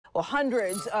Well,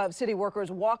 hundreds of city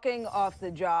workers walking off the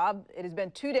job. It has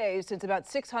been 2 days since about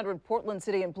 600 Portland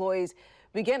city employees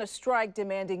began a strike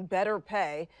demanding better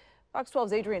pay. Fox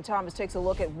 12's Adrian Thomas takes a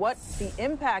look at what the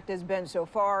impact has been so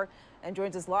far and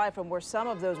joins us live from where some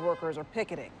of those workers are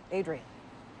picketing. Adrian.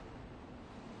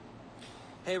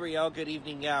 Hey, Riel, good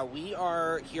evening. Yeah, we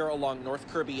are here along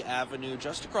North Kirby Avenue,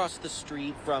 just across the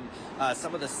street from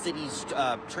some of the city's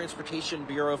transportation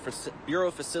bureau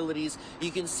facilities.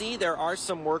 You can see there are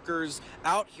some workers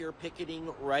out here picketing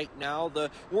right now.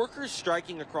 The workers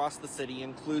striking across the city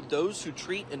include those who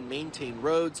treat and maintain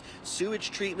roads, sewage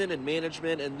treatment and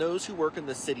management, and those who work in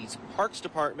the city's parks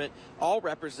department, all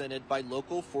represented by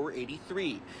Local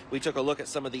 483. We took a look at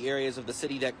some of the areas of the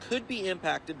city that could be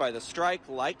impacted by the strike,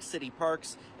 like city parks.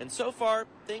 And so far,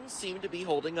 things seem to be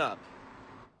holding up.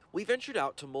 We ventured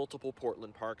out to multiple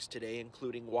Portland parks today,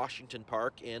 including Washington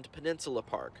Park and Peninsula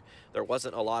Park. There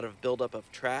wasn't a lot of buildup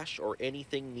of trash or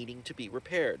anything needing to be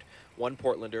repaired. One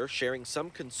Portlander sharing some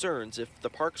concerns if the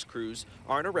parks crews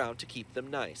aren't around to keep them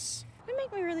nice. It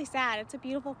makes me really sad. It's a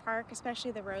beautiful park,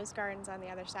 especially the rose gardens on the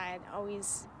other side.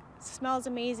 Always smells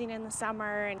amazing in the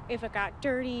summer, and if it got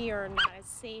dirty or not as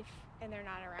safe and they're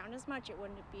not around as much, it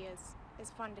wouldn't be as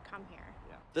fun to come here.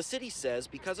 The city says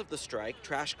because of the strike,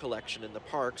 trash collection in the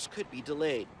parks could be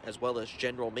delayed, as well as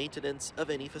general maintenance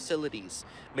of any facilities.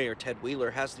 Mayor Ted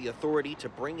Wheeler has the authority to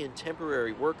bring in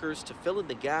temporary workers to fill in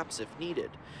the gaps if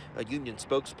needed. A union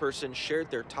spokesperson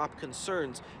shared their top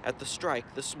concerns at the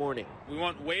strike this morning. We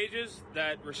want wages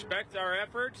that respect our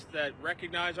efforts, that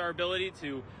recognize our ability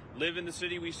to live in the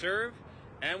city we serve,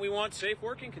 and we want safe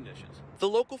working conditions. The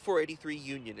Local 483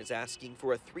 union is asking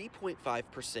for a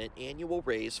 3.5% annual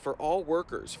raise for all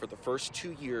workers for the first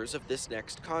 2 years of this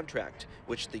next contract,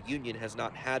 which the union has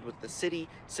not had with the city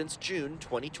since June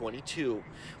 2022.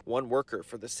 One worker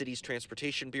for the city's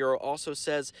Transportation Bureau also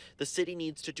says the city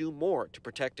needs to do more to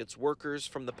protect its workers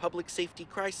from the public safety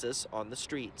crisis on the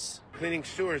streets. Cleaning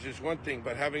sewers is one thing,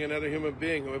 but having another human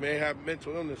being who may have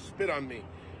mental illness spit on me,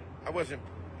 that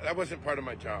wasn't part of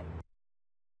my job.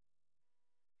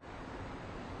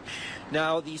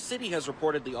 Now, the city has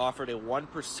reportedly offered a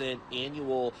 1%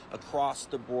 annual across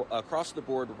the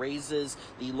board raises.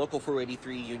 The Local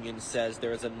 483 union says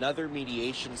there is another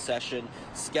mediation session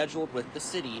scheduled with the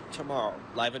city tomorrow.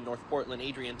 Live in North Portland,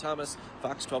 Adrian Thomas,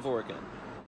 Fox 12 Oregon.